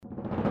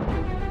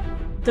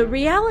The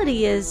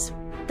reality is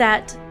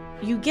that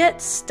you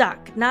get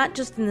stuck, not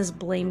just in this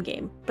blame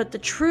game, but the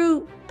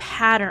true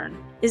pattern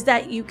is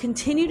that you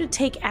continue to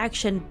take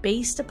action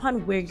based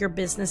upon where your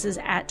business is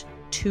at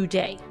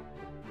today,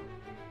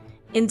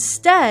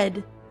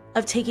 instead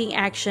of taking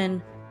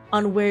action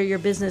on where your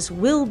business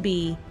will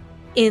be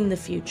in the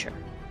future.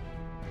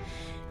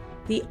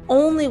 The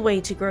only way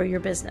to grow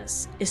your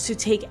business is to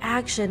take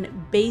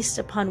action based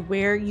upon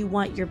where you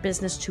want your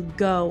business to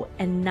go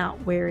and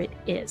not where it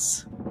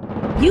is.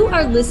 You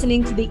are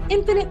listening to the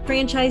Infinite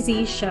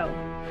Franchisee Show.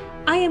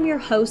 I am your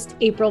host,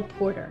 April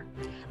Porter.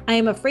 I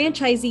am a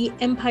franchisee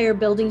empire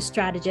building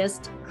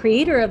strategist,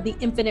 creator of the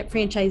Infinite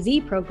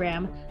Franchisee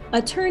program,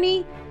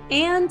 attorney,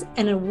 and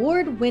an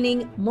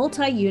award-winning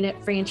multi-unit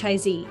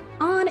franchisee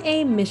on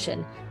a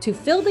mission to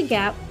fill the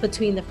gap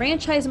between the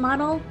franchise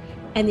model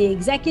and the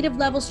executive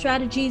level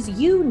strategies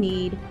you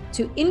need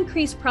to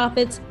increase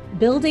profits,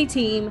 build a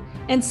team,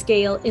 and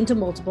scale into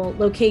multiple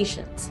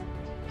locations.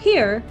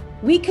 Here,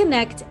 we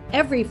connect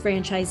every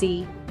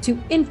franchisee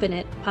to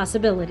infinite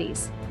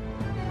possibilities.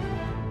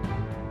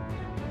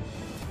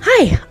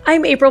 Hi,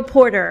 I'm April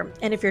Porter,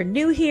 and if you're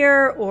new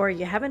here or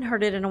you haven't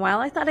heard it in a while,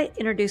 I thought I'd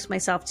introduce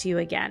myself to you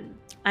again.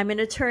 I'm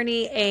an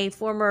attorney, a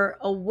former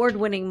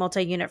award-winning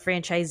multi-unit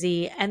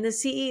franchisee, and the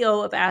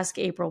CEO of Ask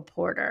April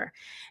Porter.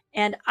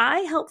 And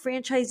I help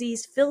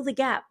franchisees fill the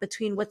gap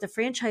between what the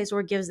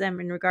franchisor gives them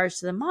in regards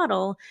to the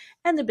model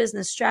and the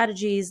business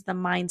strategies, the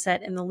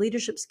mindset, and the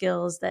leadership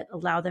skills that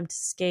allow them to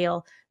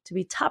scale to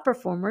be top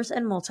performers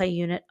and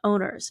multi-unit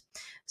owners.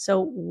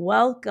 So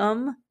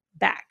welcome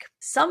back.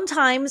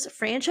 Sometimes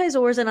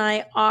franchisors and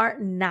I are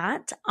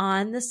not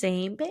on the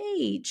same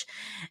page.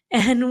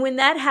 And when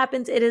that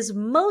happens, it is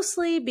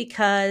mostly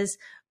because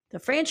the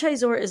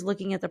franchisor is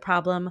looking at the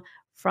problem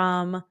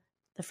from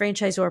the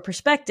franchisor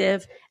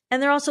perspective,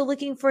 and they're also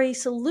looking for a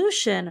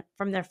solution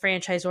from their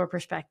franchisor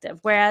perspective.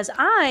 Whereas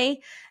I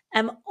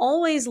am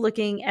always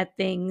looking at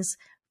things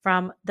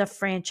from the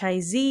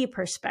franchisee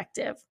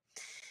perspective.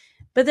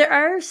 But there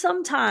are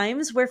some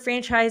times where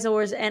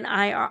franchisors and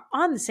I are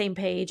on the same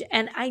page.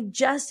 And I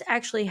just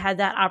actually had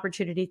that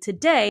opportunity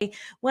today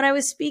when I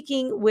was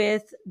speaking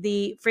with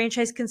the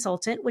franchise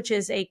consultant, which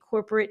is a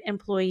corporate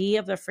employee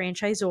of the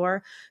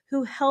franchisor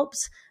who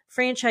helps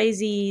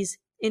franchisees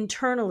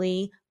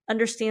internally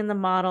understand the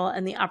model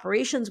and the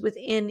operations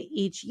within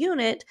each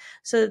unit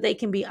so that they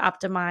can be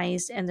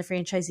optimized and the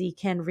franchisee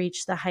can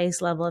reach the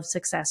highest level of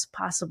success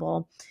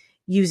possible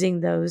using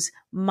those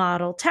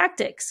model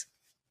tactics.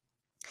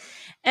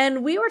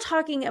 And we were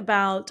talking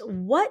about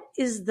what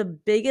is the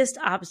biggest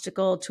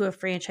obstacle to a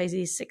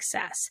franchisee's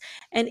success.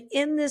 And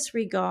in this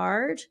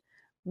regard,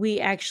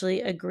 we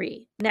actually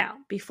agree. Now,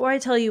 before I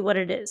tell you what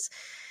it is,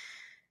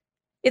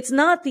 it's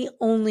not the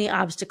only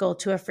obstacle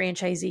to a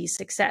franchisee's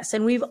success.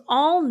 And we've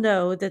all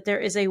know that there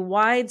is a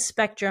wide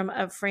spectrum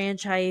of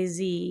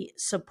franchisee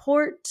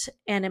support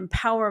and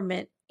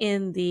empowerment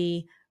in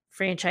the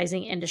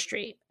franchising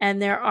industry.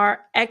 And there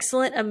are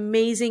excellent,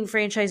 amazing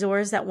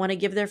franchisors that want to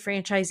give their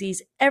franchisees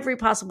every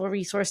possible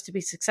resource to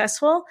be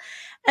successful.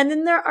 And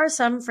then there are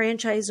some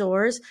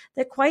franchisors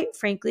that quite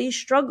frankly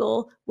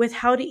struggle with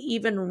how to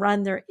even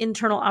run their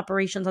internal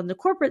operations on the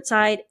corporate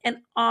side and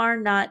are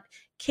not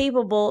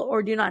capable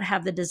or do not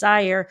have the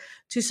desire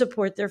to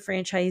support their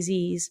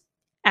franchisees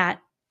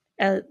at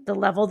the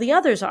level the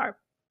others are.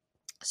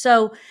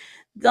 So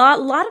a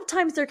lot of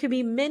times there can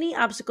be many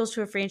obstacles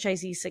to a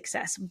franchisee's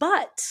success,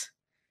 but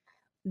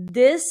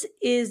this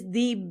is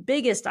the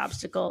biggest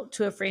obstacle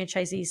to a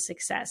franchisee's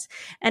success.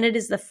 And it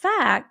is the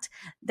fact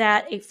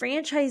that a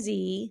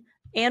franchisee,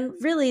 and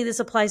really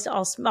this applies to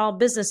all small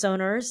business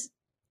owners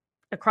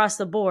across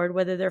the board,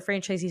 whether they're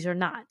franchisees or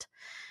not,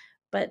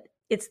 but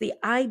it's the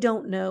I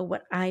don't know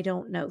what I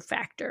don't know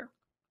factor.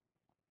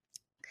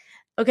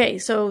 Okay,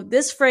 so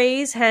this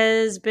phrase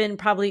has been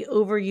probably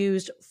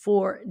overused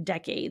for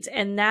decades,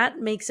 and that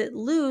makes it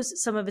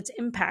lose some of its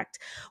impact.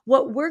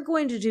 What we're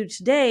going to do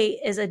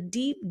today is a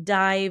deep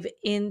dive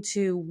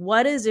into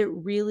what does it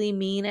really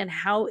mean and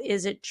how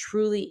is it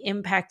truly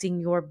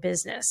impacting your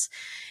business,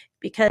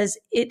 because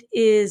it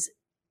is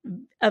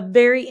a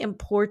very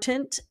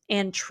important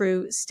and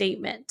true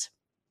statement.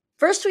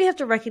 First, we have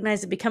to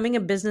recognize that becoming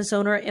a business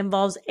owner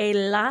involves a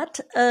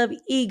lot of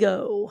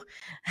ego.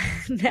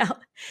 Now,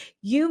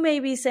 you may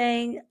be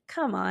saying,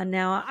 come on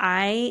now,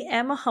 I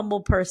am a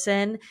humble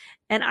person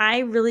and I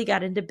really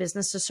got into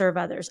business to serve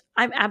others.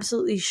 I'm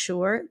absolutely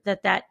sure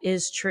that that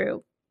is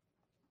true.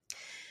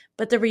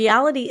 But the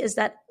reality is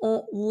that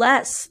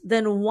less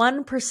than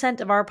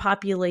 1% of our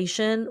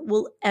population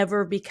will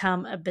ever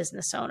become a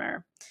business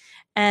owner,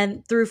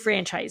 and through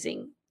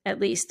franchising. At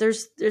least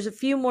there's a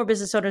few more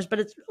business owners, but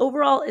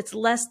it's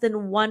less than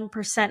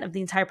 1% of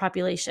the entire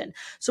population.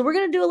 So we're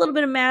going to do a little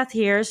bit of math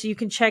here so you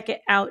can check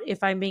it out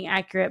if I'm being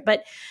accurate.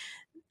 But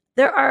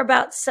there are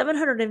about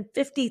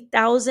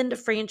 750,000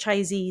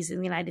 franchisees in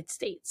the United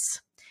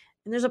States.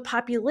 And there's a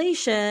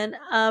population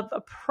of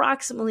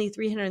approximately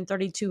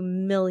 332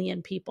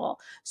 million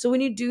people. So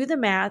when you do the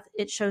math,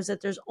 it shows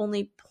that there's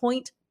only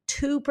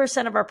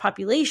 0.2% of our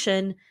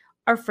population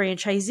are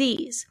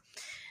franchisees.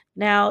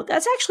 Now,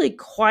 that's actually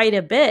quite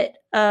a bit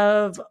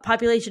of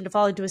population to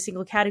fall into a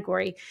single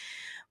category.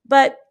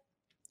 But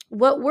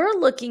what we're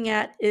looking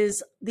at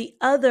is the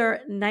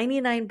other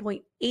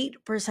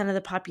 99.8% of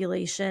the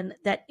population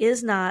that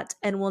is not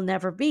and will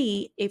never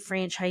be a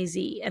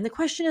franchisee. And the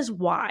question is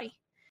why?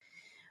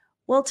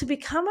 Well, to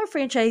become a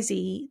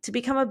franchisee, to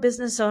become a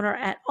business owner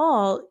at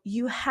all,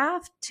 you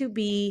have to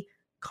be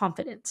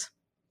confident.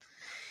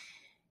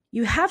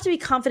 You have to be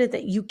confident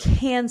that you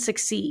can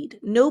succeed.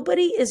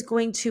 Nobody is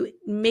going to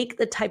make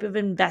the type of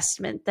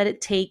investment that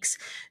it takes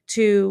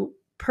to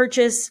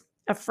purchase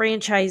a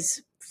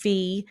franchise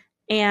fee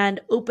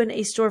and open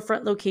a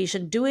storefront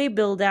location, do a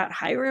build out,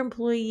 hire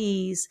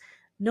employees.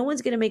 No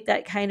one's going to make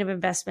that kind of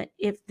investment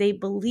if they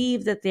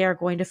believe that they are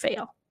going to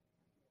fail.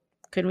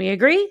 Can we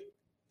agree?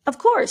 Of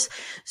course.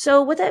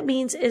 So what that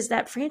means is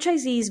that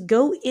franchisees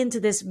go into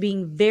this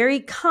being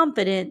very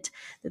confident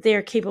that they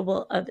are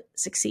capable of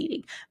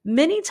succeeding.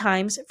 Many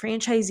times,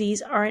 franchisees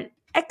aren't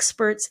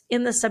experts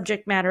in the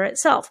subject matter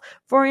itself.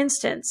 For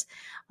instance,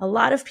 a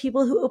lot of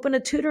people who open a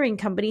tutoring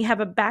company have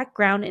a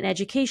background in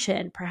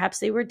education. Perhaps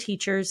they were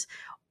teachers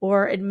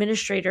or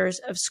administrators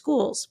of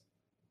schools.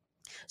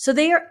 So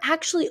they are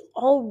actually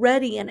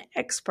already an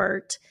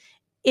expert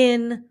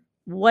in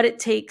what it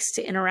takes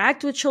to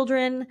interact with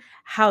children,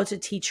 how to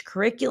teach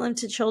curriculum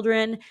to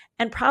children,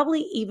 and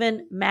probably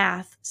even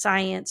math,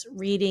 science,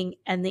 reading,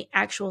 and the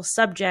actual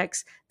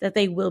subjects that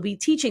they will be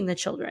teaching the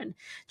children.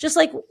 Just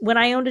like when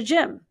I owned a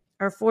gym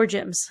or 4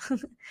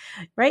 gyms,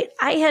 right?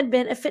 I had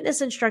been a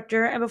fitness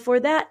instructor and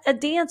before that, a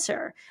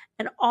dancer.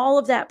 And all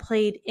of that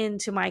played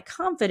into my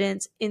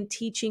confidence in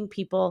teaching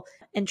people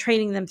and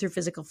training them through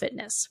physical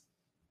fitness.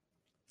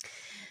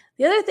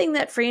 The other thing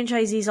that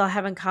franchisees all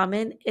have in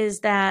common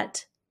is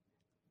that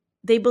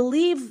they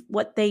believe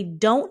what they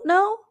don't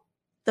know,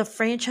 the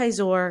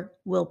franchisor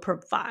will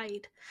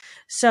provide.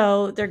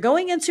 So they're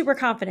going in super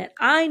confident.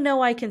 I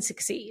know I can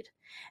succeed.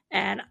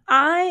 And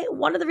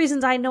one of the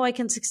reasons I know I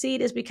can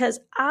succeed is because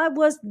I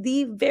was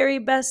the very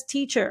best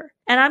teacher.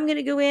 And I'm going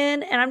to go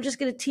in and I'm just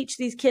going to teach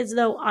these kids,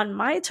 though, on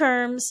my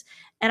terms,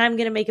 and I'm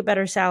going to make a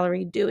better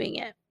salary doing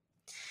it.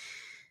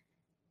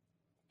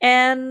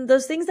 And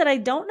those things that I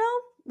don't know,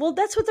 well,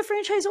 that's what the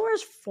franchisor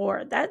is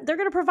for. That they're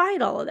going to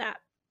provide all of that.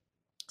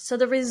 So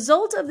the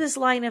result of this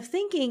line of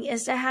thinking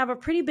is to have a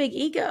pretty big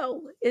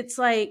ego. It's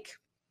like,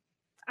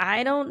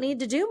 I don't need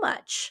to do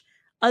much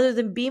other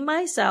than be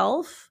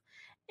myself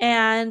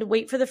and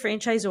wait for the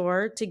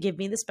franchisor to give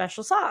me the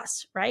special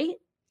sauce, right?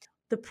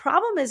 The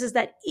problem is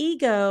that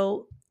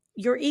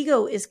your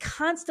ego is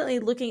constantly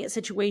looking at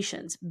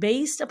situations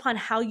based upon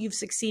how you've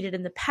succeeded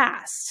in the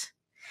past.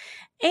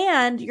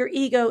 And your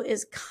ego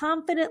is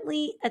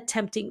confidently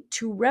attempting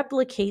to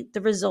replicate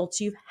the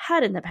results you've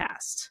had in the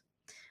past.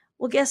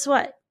 Well, guess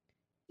what?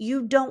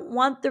 You don't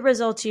want the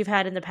results you've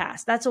had in the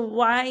past. That's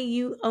why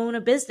you own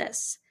a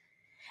business.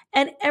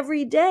 And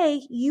every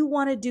day you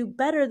want to do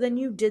better than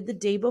you did the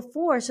day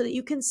before so that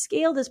you can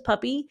scale this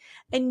puppy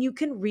and you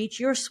can reach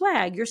your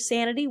swag, your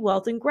sanity,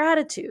 wealth, and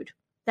gratitude.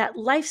 That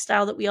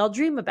lifestyle that we all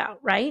dream about,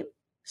 right?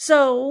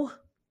 So,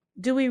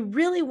 do we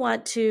really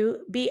want to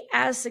be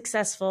as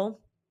successful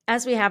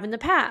as we have in the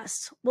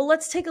past? Well,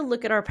 let's take a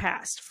look at our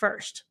past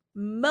first.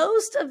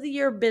 Most of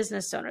your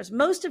business owners,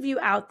 most of you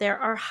out there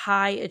are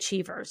high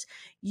achievers.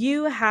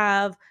 You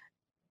have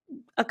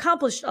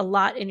accomplished a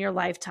lot in your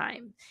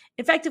lifetime.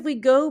 In fact, if we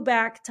go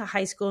back to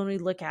high school and we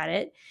look at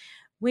it,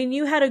 when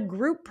you had a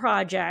group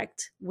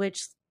project,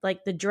 which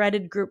like the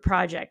dreaded group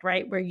project,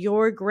 right, where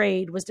your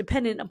grade was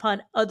dependent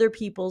upon other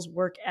people's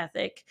work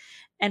ethic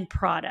and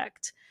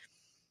product.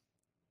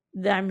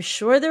 I'm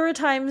sure there were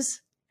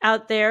times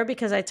out there,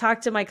 because I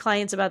talk to my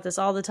clients about this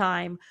all the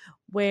time,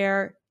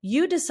 where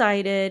you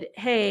decided,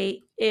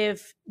 hey,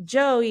 if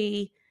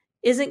Joey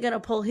isn't going to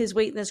pull his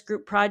weight in this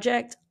group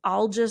project,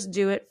 I'll just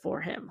do it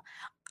for him.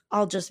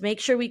 I'll just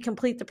make sure we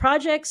complete the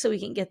project so we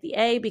can get the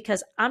A,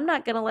 because I'm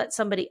not going to let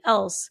somebody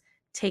else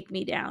take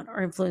me down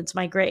or influence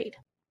my grade.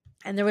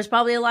 And there was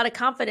probably a lot of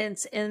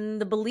confidence in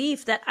the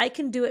belief that I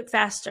can do it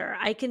faster.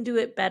 I can do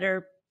it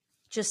better.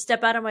 Just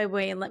step out of my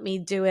way and let me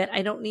do it.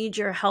 I don't need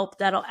your help.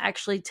 That'll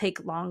actually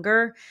take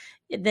longer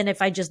than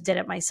if I just did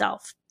it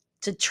myself.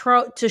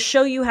 To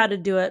show you how to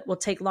do it will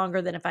take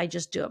longer than if I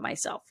just do it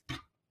myself.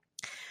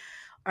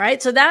 All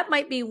right, so that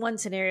might be one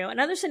scenario.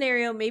 Another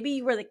scenario, maybe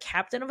you were the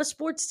captain of a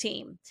sports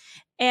team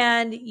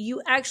and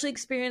you actually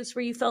experienced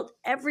where you felt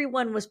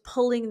everyone was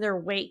pulling their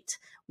weight,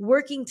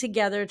 working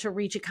together to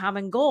reach a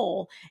common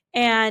goal,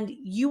 and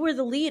you were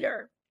the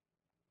leader.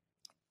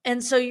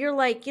 And so you're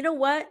like, you know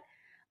what?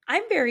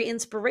 I'm very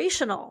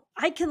inspirational.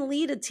 I can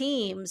lead a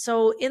team.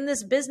 So in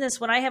this business,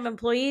 when I have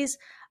employees,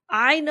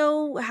 I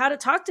know how to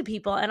talk to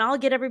people and I'll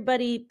get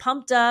everybody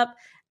pumped up.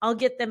 I'll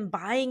get them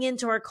buying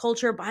into our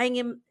culture,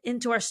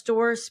 into our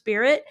store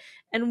spirit,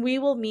 and we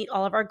will meet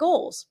all of our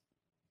goals.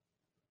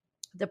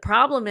 The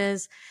problem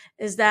is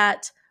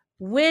that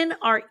when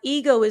our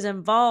ego is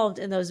involved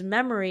in those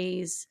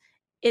memories,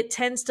 it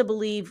tends to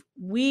believe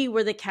we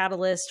were the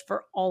catalyst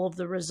for all of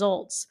the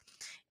results.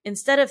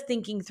 Instead of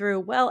thinking through,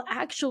 well,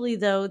 actually,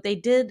 though, they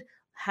did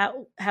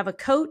have a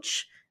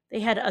coach. They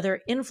had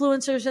other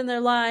influencers in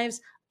their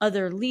lives,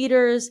 other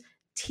leaders,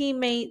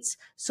 teammates.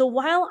 So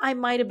while I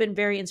might have been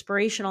very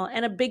inspirational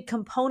and a big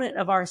component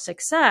of our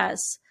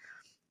success,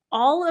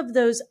 all of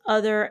those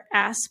other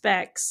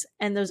aspects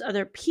and those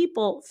other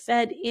people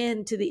fed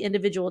into the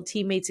individual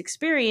teammates'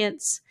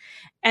 experience,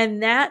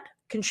 and that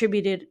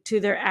contributed to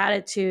their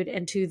attitude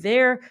and to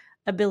their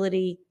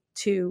ability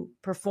to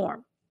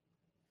perform.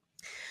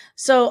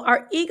 So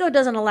our ego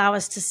doesn't allow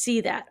us to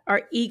see that.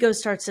 Our ego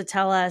starts to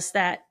tell us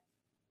that,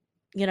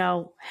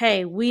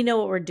 hey, we know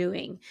what we're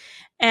doing.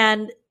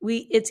 And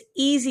it's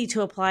easy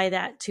to apply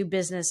that to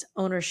business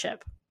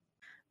ownership.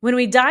 When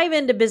we dive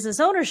into business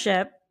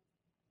ownership,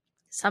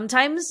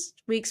 sometimes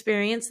we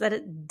experience that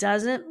it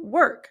doesn't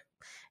work.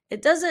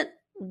 It doesn't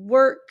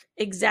work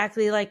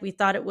exactly like we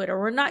thought it would, or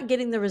we're not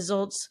getting the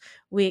results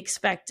we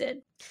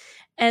expected.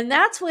 And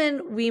that's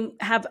when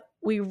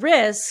we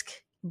risk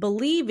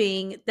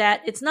believing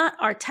that it's not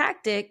our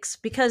tactics,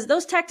 because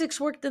those tactics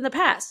worked in the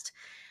past.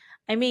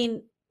 I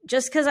mean,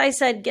 just because I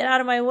said, get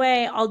out of my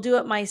way, I'll do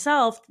it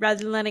myself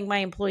rather than letting my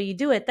employee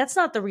do it, that's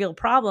not the real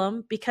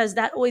problem, because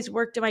that always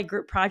worked in my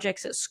group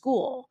projects at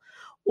school,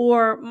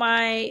 or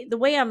the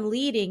way I'm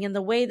leading and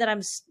the way that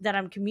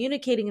I'm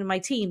communicating in my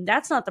team.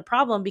 That's not the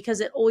problem,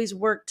 because it always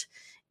worked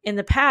in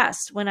the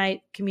past when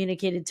I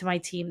communicated to my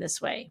team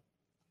this way.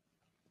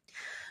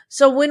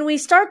 So when we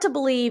start to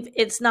believe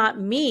it's not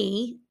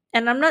me,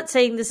 and I'm not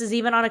saying this is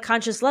even on a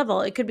conscious level,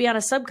 it could be on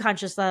a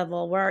subconscious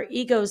level where our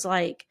ego's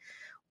like,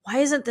 why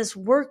isn't this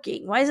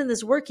working? Why isn't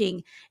this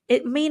working?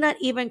 It may not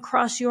even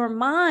cross your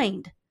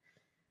mind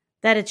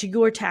that it's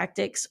your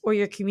tactics or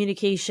your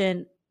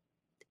communication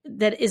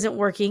that isn't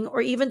working,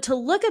 or even to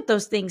look at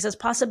those things as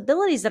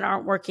possibilities that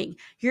aren't working.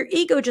 Your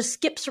ego just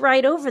skips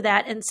right over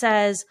that and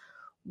says,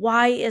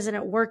 why isn't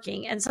it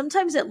working? And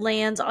sometimes it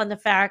lands on the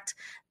fact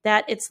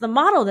that it's the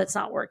model that's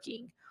not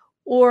working.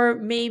 Or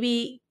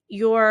maybe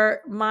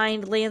your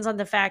mind lands on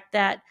the fact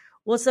that,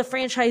 well, it's the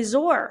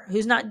franchisor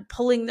who's not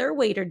pulling their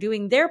weight or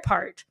doing their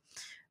part.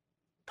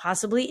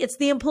 Possibly it's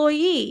the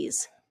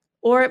employees.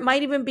 Or it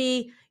might even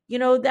be,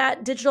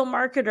 that digital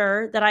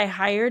marketer that I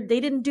hired, they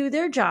didn't do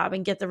their job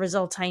and get the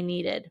results I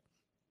needed.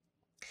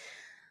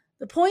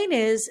 The point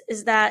is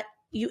that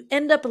you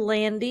end up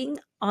landing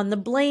on the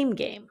blame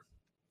game.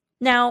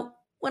 Now,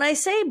 when I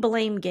say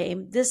blame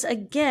game, this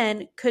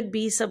again could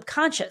be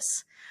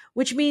subconscious,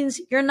 which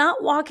means you're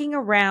not walking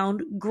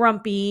around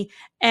grumpy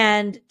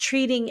and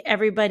treating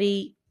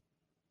everybody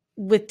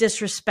with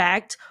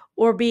disrespect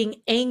or being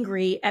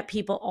angry at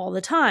people all the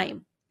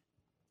time.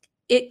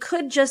 It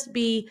could just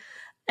be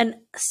a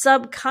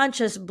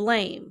subconscious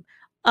blame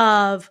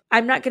of,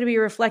 I'm not going to be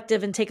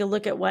reflective and take a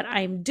look at what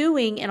I'm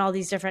doing in all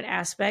these different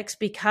aspects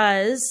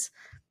because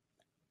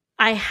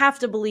I have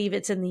to believe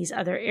it's in these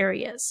other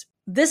areas.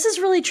 This is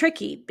really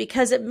tricky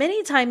because at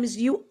many times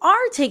you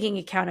are taking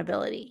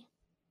accountability.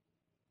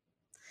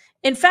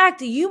 In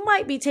fact, you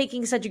might be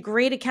taking such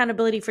great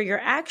accountability for your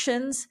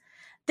actions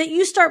that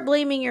you start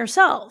blaming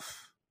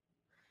yourself.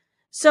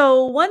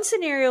 So one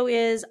scenario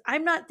is,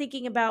 I'm not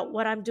thinking about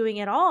what I'm doing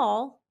at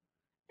all,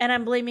 and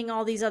I'm blaming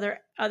all these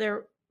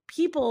other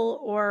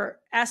people or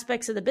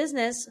aspects of the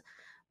business.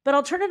 But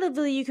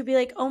alternatively, you could be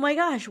like, oh my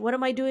gosh, what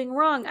am I doing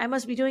wrong? I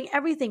must be doing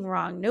everything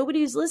wrong.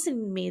 Nobody's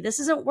listening to me.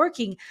 This isn't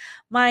working.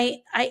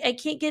 I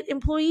can't get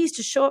employees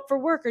to show up for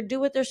work or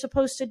do what they're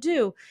supposed to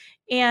do.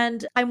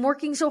 And I'm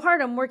working so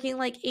hard. I'm working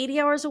like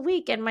 80 hours a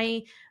week. And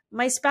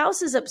my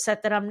spouse is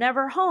upset that I'm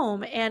never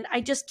home. And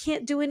I just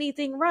can't do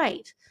anything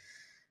right.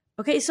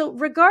 Okay, so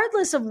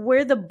regardless of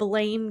where the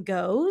blame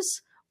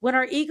goes, when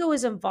our ego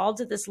is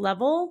involved at this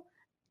level,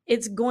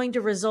 it's going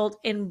to result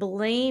in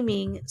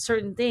blaming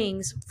certain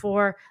things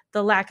for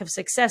the lack of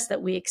success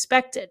that we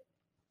expected.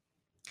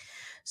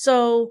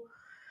 So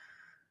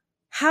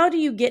how do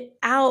you get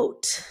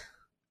out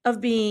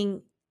of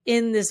being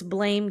in this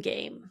blame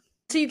game?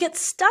 So you get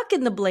stuck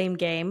in the blame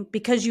game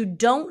because you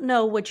don't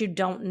know what you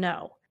don't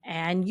know.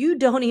 And you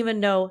don't even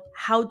know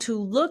how to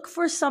look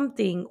for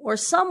something or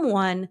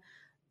someone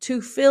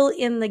to fill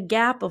in the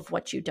gap of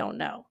what you don't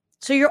know.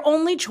 So your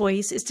only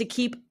choice is to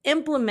keep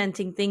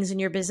implementing things in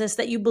your business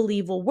that you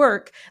believe will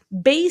work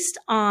based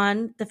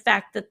on the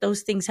fact that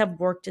those things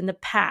have worked in the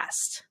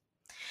past.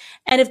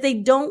 And if they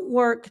don't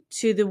work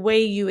to the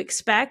way you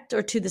expect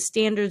or to the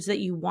standards that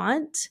you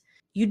want,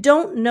 you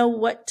don't know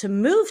what to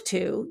move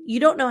to. You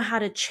don't know how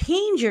to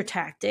change your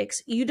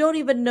tactics. You don't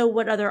even know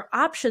what other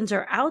options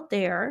are out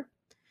there.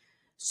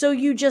 So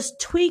you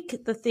just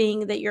tweak the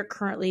thing that you're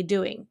currently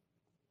doing.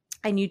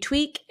 And you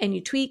tweak and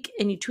you tweak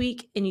and you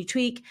tweak and you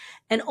tweak.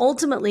 And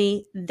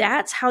ultimately,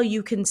 that's how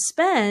you can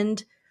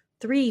spend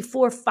 3,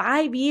 4,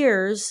 5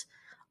 years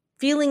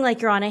feeling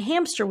like you're on a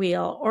hamster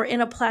wheel or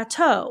in a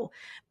plateau,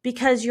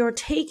 because you're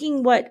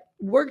taking what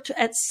worked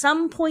at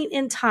some point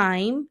in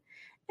time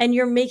and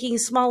you're making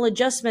small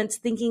adjustments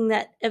thinking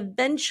that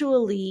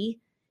eventually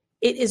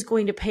it is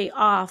going to pay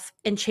off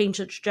and change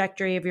the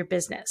trajectory of your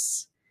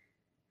business.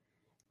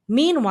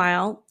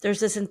 Meanwhile,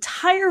 there's this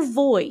entire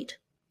void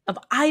of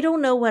I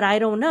don't know what I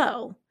don't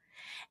know.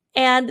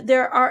 And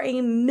there are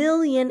a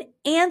million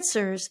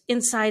answers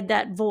inside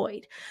that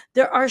void.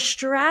 There are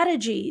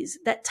strategies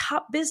that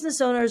top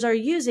business owners are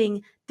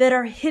using that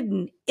are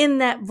hidden in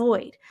that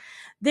void.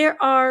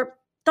 There are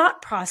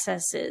thought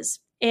processes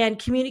and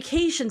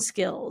communication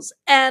skills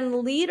and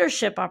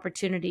leadership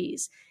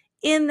opportunities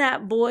in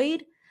that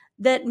void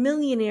that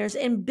millionaires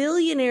and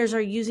billionaires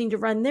are using to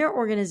run their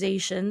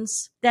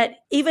organizations that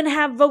even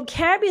have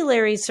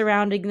vocabulary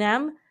surrounding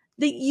them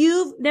that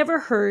you've never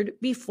heard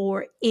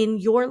before in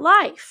your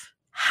life.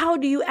 How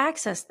do you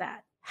access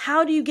that?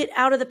 How do you get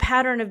out of the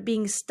pattern of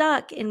being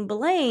stuck in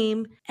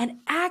blame and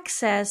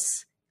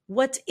access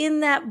what's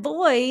in that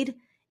void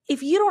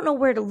if you don't know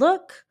where to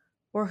look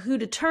or who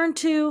to turn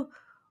to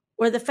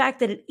or the fact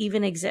that it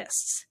even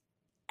exists?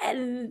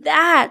 And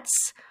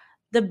that's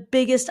the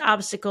biggest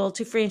obstacle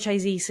to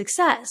franchisee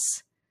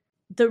success.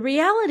 The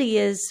reality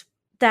is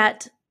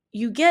that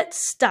you get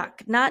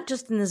stuck, not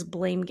just in this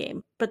blame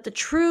game, but the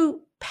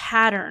true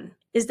pattern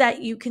is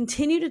that you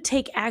continue to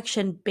take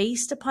action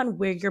based upon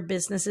where your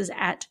business is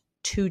at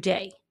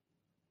today,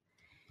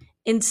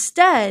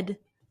 instead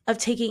of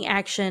taking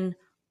action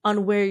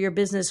on where your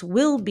business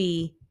will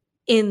be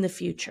in the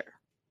future.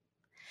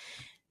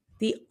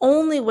 The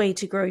only way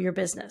to grow your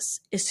business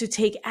is to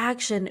take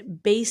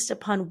action based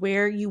upon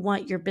where you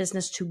want your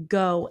business to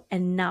go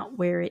and not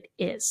where it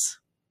is.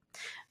 I'm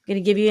going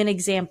to give you an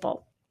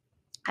example.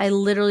 I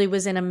literally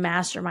was in a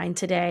mastermind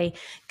today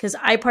because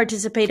I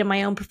participate in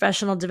my own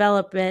professional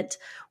development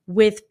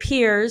with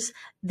peers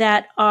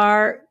that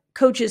are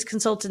coaches,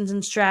 consultants,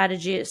 and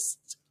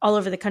strategists all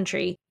over the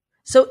country.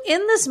 So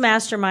in this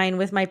mastermind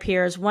with my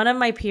peers, one of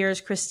my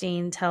peers,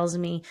 Christine, tells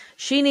me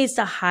she needs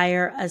to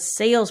hire a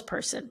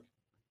salesperson.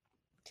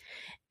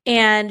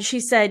 And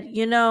she said,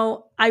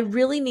 I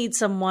really need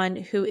someone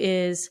who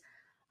is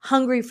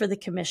hungry for the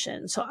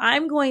commission. So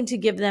I'm going to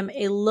give them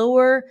a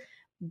lower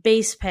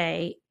base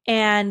pay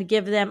and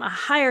give them a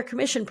higher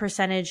commission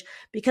percentage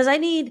because I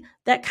need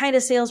that kind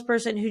of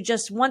salesperson who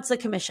just wants the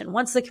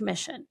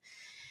commission.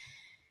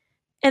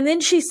 And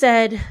then she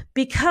said,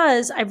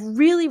 because I've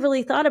really,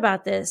 really thought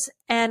about this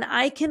and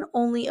I can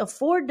only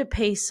afford to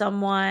pay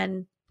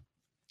someone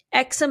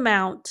X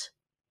amount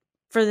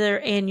for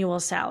their annual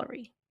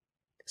salary.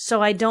 So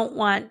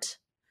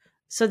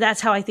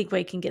that's how I think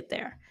we can get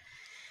there.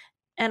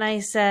 And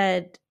I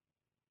said,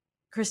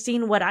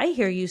 Christine, what I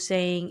hear you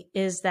saying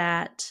is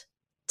that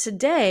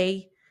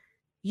today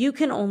you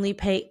can only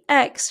pay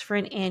X for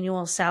an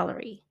annual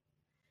salary.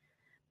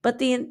 But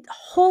the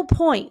whole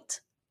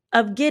point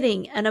of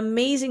getting an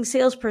amazing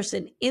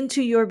salesperson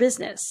into your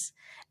business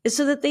is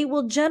so that they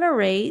will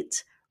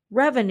generate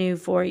revenue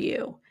for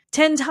you,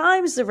 10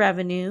 times the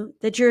revenue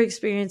that you're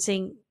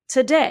experiencing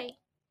today.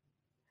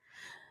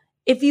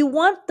 If you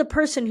want the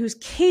person who's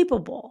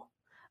capable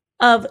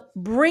of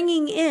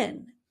bringing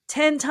in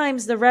 10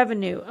 times the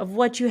revenue of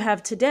what you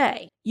have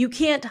today, you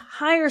can't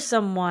hire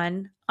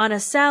someone on a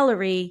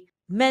salary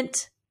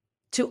meant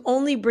to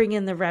only bring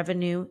in the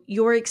revenue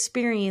you're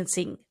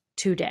experiencing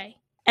today.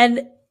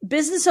 And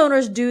business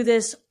owners do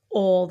this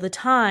all the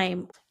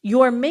time.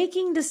 You're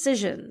making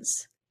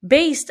decisions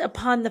based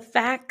upon the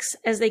facts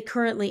as they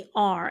currently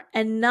are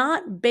and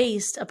not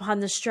based upon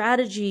the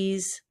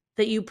strategies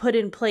that you put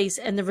in place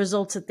and the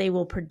results that they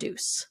will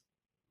produce.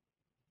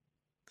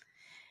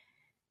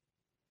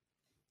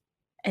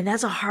 And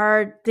that's a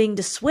hard thing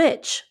to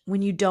switch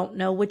when you don't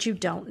know what you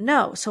don't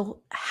know.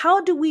 So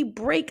how do we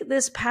break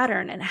this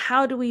pattern and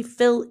how do we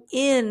fill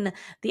in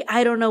the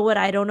I don't know what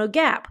I don't know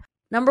gap?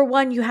 Number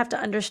one, you have to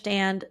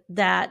understand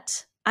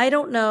that I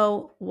don't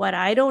know what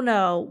I don't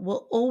know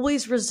will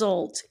always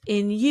result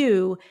in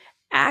you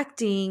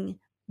acting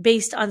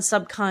based on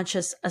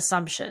subconscious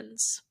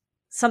assumptions.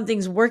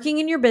 Something's working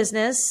in your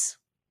business,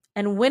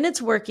 and when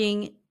it's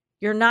working,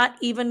 you're not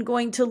even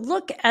going to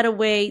look at a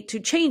way to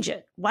change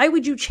it. Why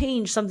would you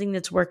change something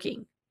that's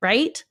working,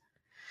 right?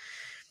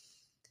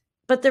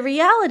 But the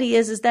reality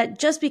is that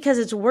just because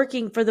it's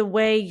working for the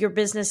way your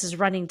business is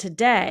running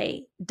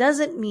today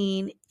doesn't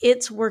mean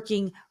it's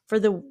working for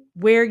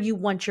where you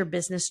want your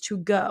business to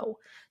go.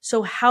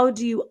 So how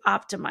do you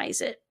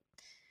optimize it?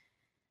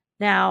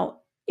 Now,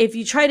 if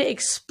you try to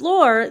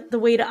explore the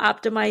way to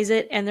optimize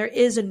it and there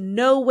is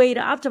no way to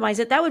optimize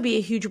it, that would be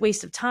a huge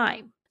waste of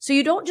time. So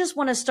you don't just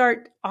want to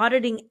start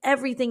auditing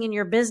everything in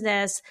your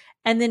business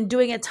and then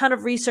doing a ton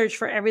of research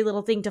for every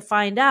little thing to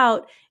find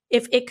out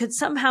if it could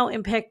somehow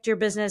impact your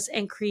business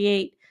and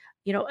create,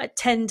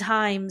 10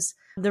 times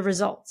the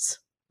results.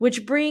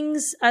 Which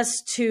brings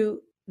us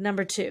to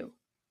number 2.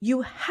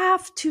 You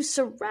have to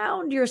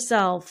surround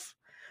yourself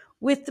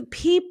with the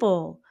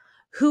people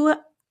who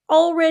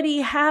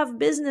already have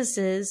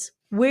businesses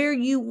where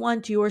you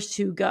want yours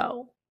to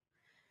go.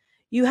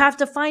 You have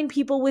to find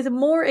people with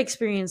more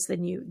experience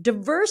than you,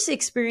 diverse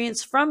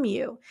experience from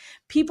you,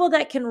 people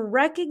that can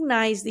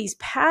recognize these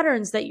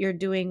patterns that you're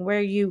doing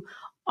where you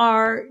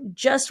are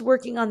just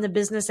working on the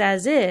business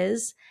as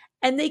is,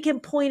 and they can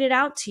point it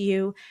out to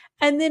you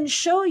and then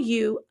show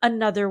you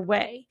another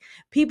way.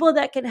 People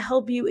that can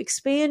help you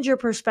expand your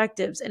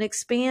perspectives and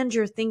expand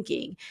your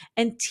thinking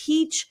and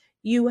teach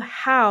you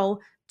how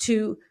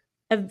to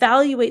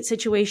evaluate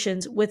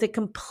situations with a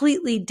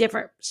completely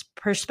different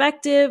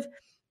perspective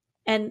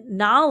and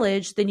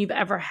knowledge than you've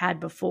ever had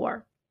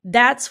before.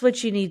 That's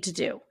what you need to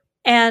do.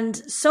 And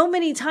so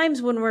many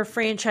times when we're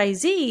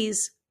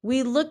franchisees,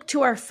 we look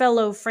to our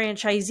fellow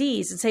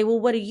franchisees and say, well,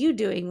 what are you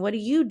doing? What are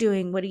you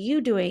doing? What are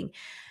you doing?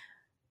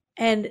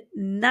 And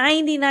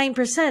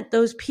 99%,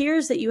 those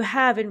peers that you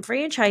have in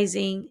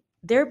franchising,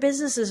 their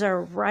businesses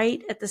are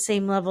right at the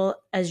same level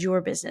as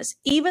your business.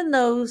 Even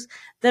those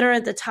that are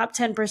at the top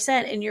 10%,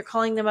 and you're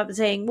calling them up and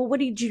saying, well,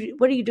 what are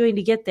you doing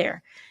to get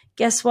there?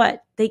 Guess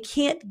what? They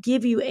can't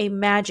give you a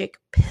magic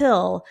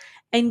pill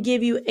and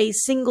give you a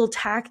single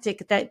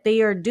tactic that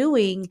they are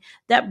doing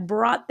that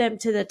brought them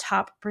to the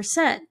top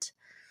percent.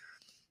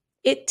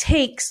 It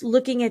takes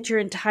looking at your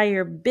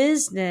entire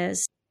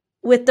business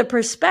with the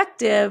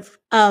perspective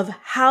of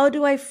how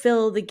do I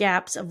fill the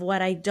gaps of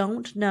what I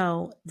don't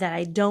know that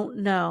I don't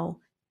know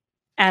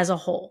as a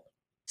whole.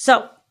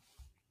 So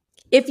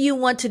if you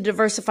want to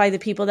diversify the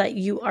people that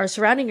you are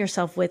surrounding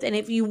yourself with, and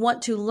if you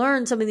want to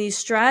learn some of these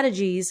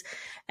strategies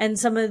and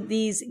some of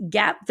these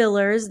gap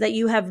fillers that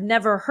you have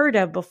never heard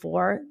of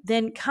before,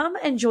 then come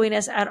and join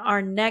us at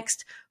our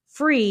next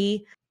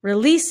free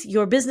Release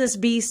Your Business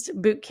Beast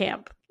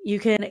Bootcamp. You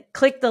can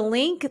click the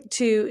link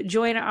to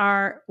join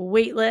our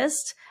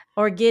waitlist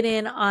or get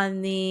in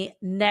on the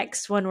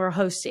next one we're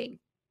hosting.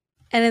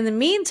 And in the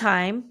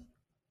meantime,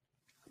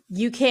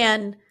 you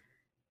can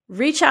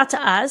reach out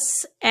to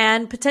us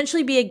and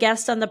potentially be a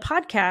guest on the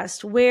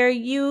podcast where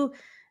you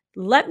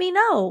let me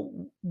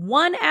know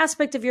one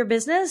aspect of your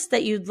business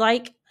that you'd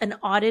like an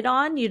audit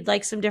on, you'd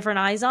like some different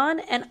eyes on,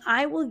 and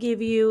I will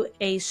give you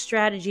a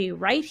strategy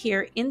right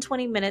here in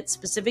 20 minutes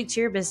specific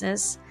to your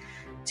business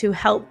to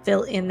help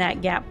fill in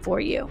that gap for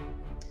you.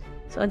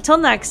 So until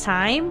next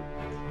time,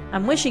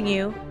 I'm wishing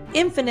you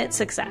infinite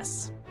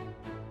success.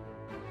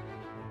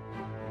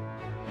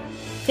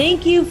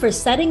 Thank you for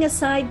setting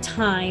aside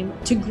time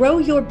to grow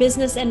your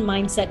business and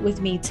mindset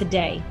with me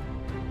today.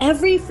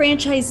 Every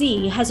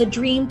franchisee has a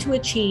dream to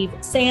achieve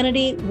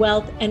sanity,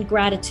 wealth, and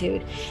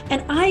gratitude,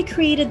 and I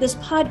created this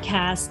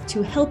podcast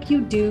to help you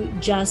do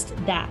just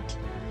that.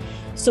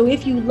 So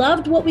if you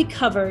loved what we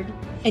covered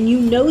and you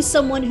know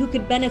someone who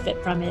could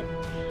benefit from it,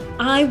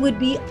 I would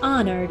be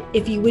honored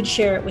if you would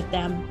share it with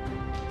them.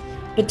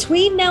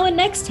 Between now and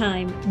next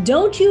time,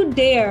 don't you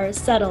dare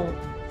settle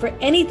for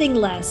anything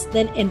less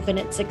than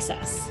infinite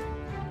success.